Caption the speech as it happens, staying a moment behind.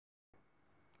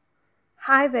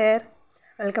Hi there,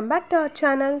 welcome back to our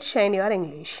channel Shine Your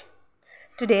English.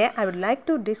 Today I would like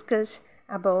to discuss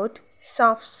about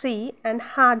soft C and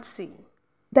hard C.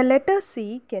 The letter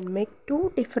C can make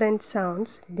two different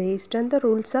sounds based on the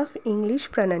rules of English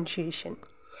pronunciation.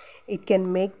 It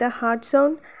can make the hard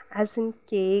sound as in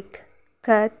cake,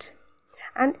 cut,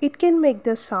 and it can make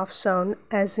the soft sound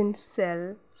as in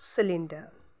cell, cylinder.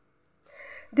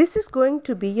 This is going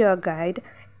to be your guide.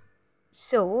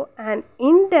 So, an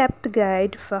in-depth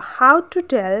guide for how to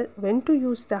tell when to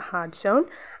use the hard sound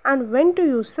and when to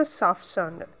use the soft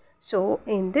sound. So,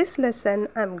 in this lesson,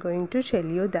 I'm going to tell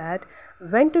you that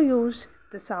when to use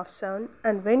the soft sound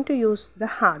and when to use the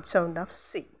hard sound of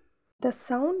C. The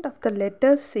sound of the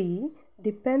letter C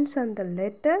depends on the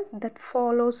letter that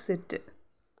follows it.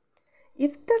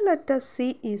 If the letter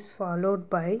C is followed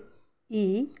by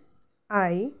E,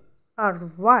 I,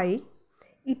 or Y,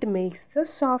 it makes the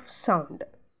soft sound.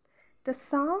 The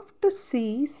soft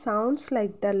C sounds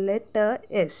like the letter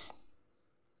S.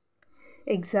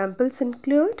 Examples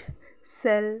include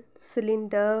cell,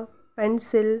 cylinder,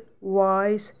 pencil,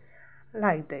 voice,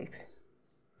 like this.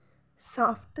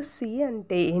 Soft C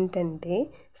అంటే ఏంటంటే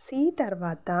C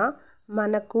తర్వాత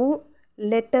మనకు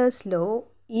లెటర్స్లో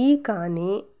ఈ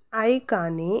కానీ I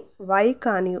కానీ why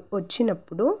కానీ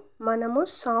వచ్చినప్పుడు మనము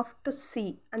సాఫ్ట్ సి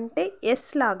అంటే ఎస్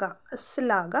లాగా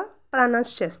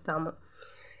ప్రొనౌన్స్ చేస్తాము.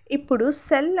 ఇప్పుడు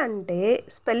సెల్ అంటే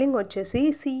స్పెల్లింగ్ వచ్చేసి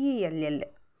సిఈఎల్ఎల్.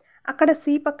 అక్కడ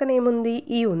సి పక్కన ఏముంది?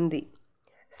 ఈ ఉంది.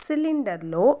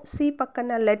 సిలిండర్లో సి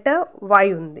పక్కన లెటర్ వై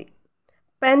ఉంది.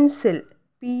 పెన్సిల్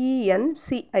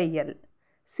PENCIL,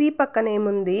 సి పక్కన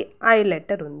ఏముంది? ఐ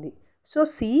లెటర్ ఉంది. సో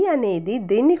సి అనేది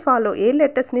ఏ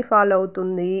లెటర్స్ని ఫాలో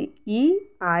అవుతుంది? ఈ,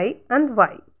 ఐ అండ్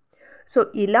వై. సో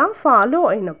ఇలా ఫాలో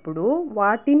అయినప్పుడు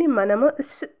వాటిని మనము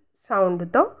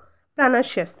సౌండ్తో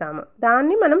ప్రొనౌన్స్ చేస్తాము.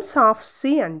 దాన్ని మనం సాఫ్ట్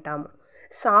సి అంటాము.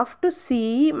 సాఫ్ట్ సి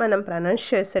మనం ప్రొనౌన్స్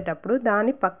చేసేటప్పుడు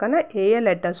దాని పక్కన ఏ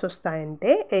లెటర్స్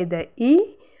వస్తాయంటే ఏదర్ ఈ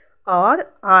ఆర్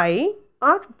ఐ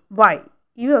ఆర్ వై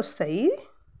ఇవి వస్తాయి.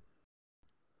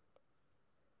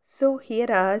 So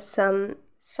here are some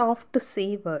soft C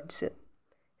words.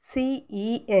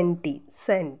 CENT,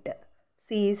 scent.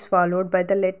 C is followed by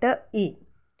the letter E.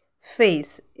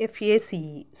 Face, FACE.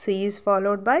 C is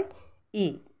followed by E.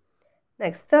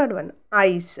 Next, third one,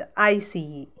 eyes, ICE.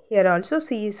 Here also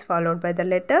C is followed by the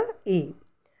letter E.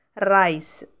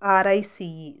 Rice, RICE.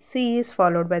 C is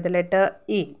followed by the letter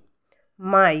E.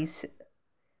 Mice,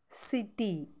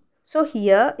 city. So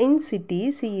here in city,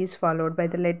 C is followed by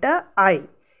the letter I.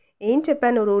 ఏం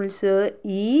చెప్పాను rules?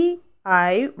 ఈ,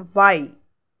 I, why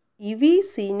ఇవి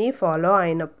సిని follow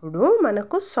అయినప్పుడు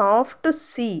మనకు soft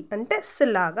C అంటే yes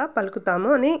లాగా పలుకుతాము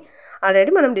అని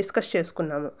ఆల్రెడీ మనం డిస్కస్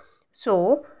చేసుకున్నాము. So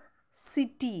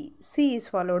city, C is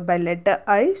followed by letter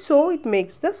I, so it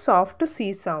makes the soft C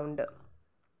sound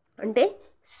అంటే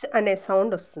అనే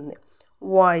సౌండ్ వస్తుంది.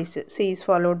 Voice, C is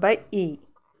followed by ఈ.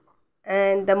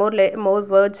 And the more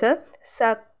words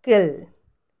circle,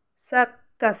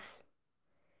 circus,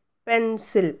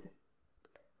 pencil,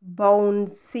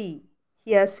 bouncy.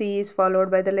 Here C is followed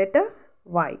by the letter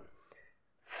Y.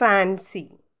 Fancy,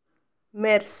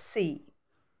 mercy,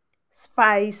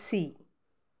 spicy,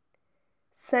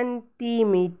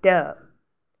 centimeter,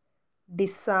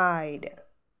 decide,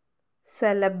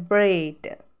 celebrate,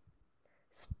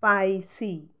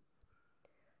 spicy,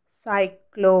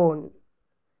 cyclone,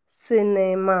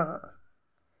 cinema,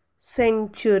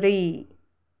 century.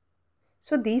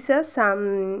 So these are some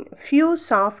few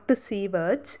soft C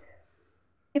words.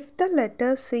 If the letter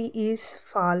C is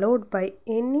followed by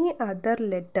any other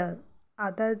letter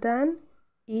other than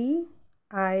E,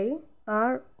 I or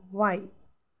Y,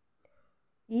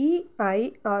 E, I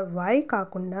or Y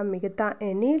కాకుండా మిగతా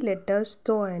any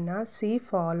లెటర్స్తో అయినా C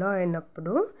follow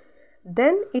అయినప్పుడు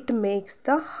then it makes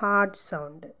the hard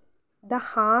sound. The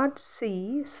hard C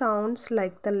sounds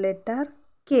like the letter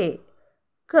K,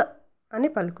 K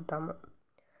అని పలుకుతాము.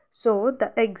 So the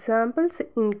examples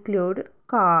include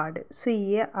card,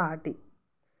 CARD.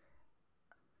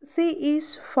 C is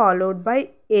followed by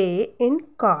A in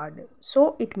card, so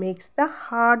it makes the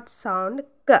hard sound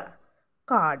K,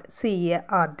 card,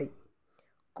 CARD.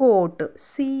 Coat,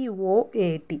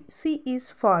 COAT. C is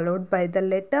followed by the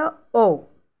letter O,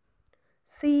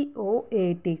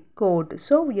 COAT, coat.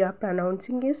 So we are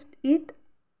pronouncing it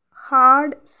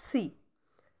hard C.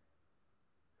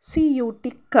 CUT,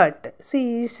 cut.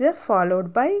 C is followed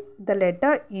by the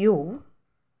letter U,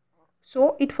 so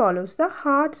it follows the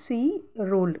hard C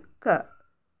rule. K.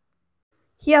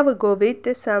 Here we go with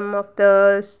some of the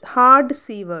hard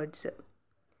C words.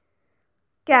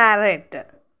 Carrot.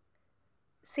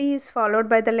 C is followed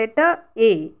by the letter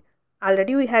A.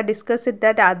 Already we had discussed it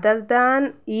that other than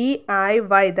E, I,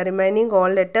 Y, the remaining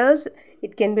all letters,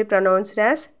 it can be pronounced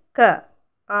as K.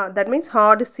 That means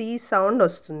hard C sound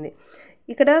వస్తుంది.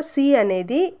 ఇక్కడ C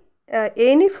అనేది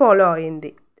ఏని follow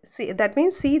అయింది. C, that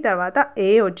means C తర్వాత A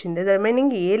వచ్చింది. The remaining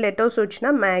A letters వచ్చినా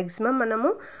maximum మనము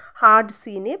hard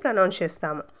Cని pronounce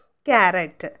చేస్తాము.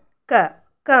 క్యారెట్ క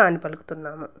అని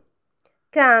పలుకుతున్నాము.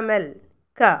 క్యామెల్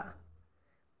క.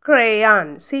 Crayon,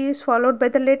 C is followed by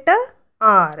the letter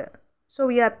R. So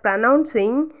we are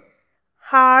pronouncing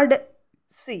hard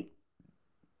C.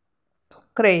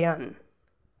 Crayon.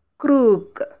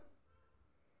 Crook.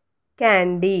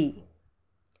 Candy.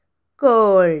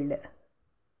 Cold.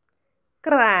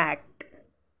 Crack.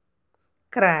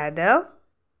 Cradle.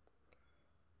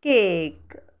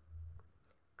 Cake.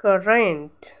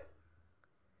 Current.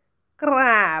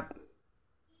 Crab.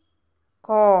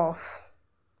 Cough.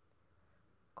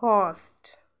 Cost.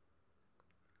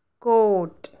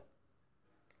 Coat.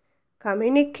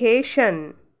 Communication.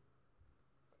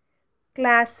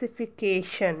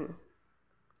 Classification.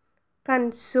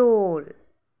 Console.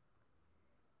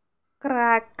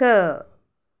 Cracker.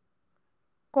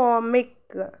 Comic.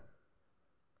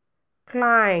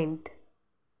 Client.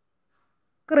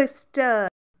 Crystal.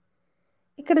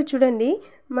 ఇక్కడ చూడండి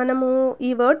మనము ఈ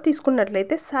word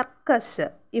తీసుకున్నట్లయితే circus.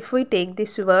 If we take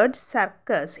this word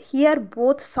circus, here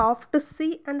both soft C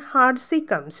and hard C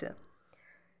comes.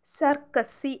 Circus,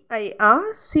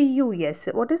 C-I-R-C-U-S.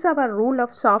 What is our rule of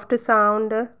soft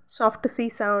sound? Soft C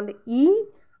sound,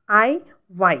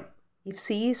 E-I-Y. If C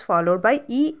is followed by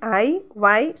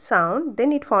E-I-Y sound,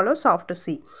 then it follows soft C.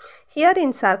 Here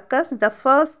in circus, the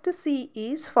first C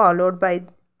is followed by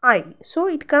I. So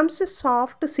it comes a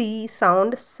soft C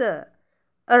sound, S.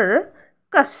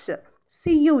 Cus.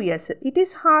 C-U-S. It is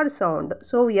hard sound.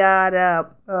 So we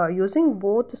are using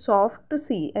both soft C.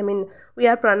 We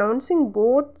are pronouncing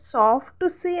both soft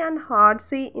C and hard C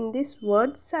in this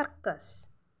word circus.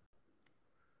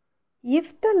 If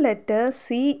the letter C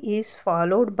is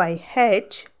followed by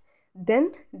H, then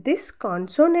this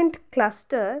consonant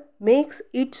cluster makes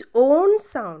its own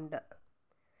sound,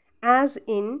 as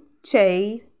in chair,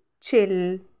 chill,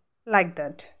 like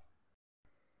that.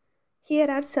 Here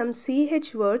are some CH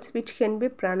words which can be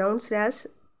pronounced as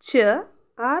ch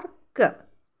or k.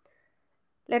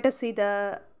 Let us see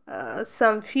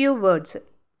some few words.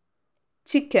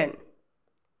 Chicken,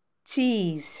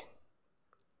 cheese,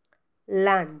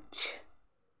 lunch,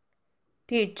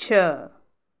 teacher,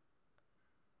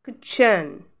 kitchen,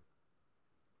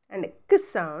 and k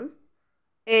sound,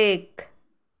 egg,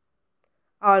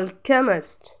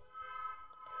 alchemist,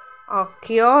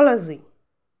 archaeology,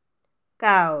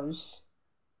 cows,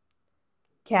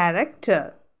 character.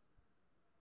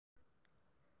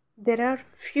 There are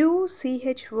few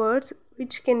CH words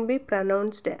which can be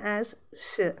pronounced as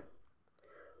sh.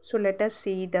 So let us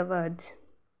see the words.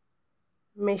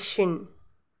 Machine,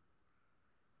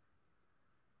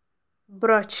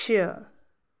 brochure,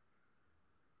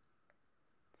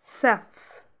 suff.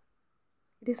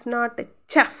 It is not a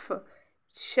chuff,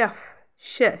 chuff,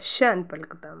 sh అని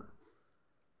పలుకుతాం.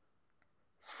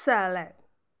 Salad,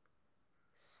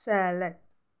 salad.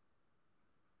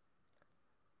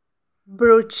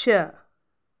 Brochure,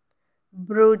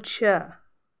 brochure.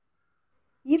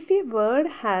 If a word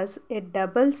has a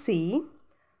double C,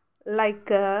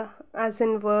 like as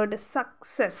in word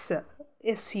success,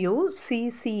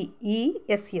 S-U-C-C-E-S-S.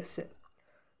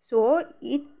 So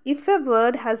if a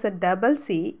word has a double C,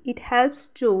 it helps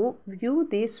to view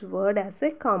this word as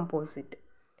a composite.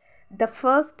 The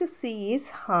first C is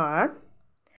hard.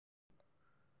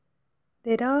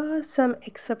 There are some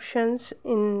exceptions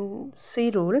in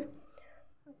C rule.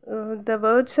 The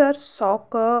words are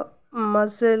soccer,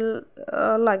 muzzle,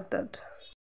 like that.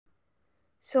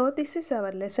 So this is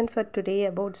our lesson for today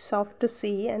about soft C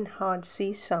and hard C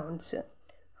sounds.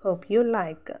 Hope you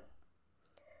like.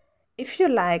 If you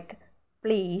like,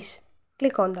 please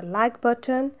click on the like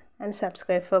button and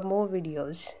subscribe for more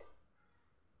videos.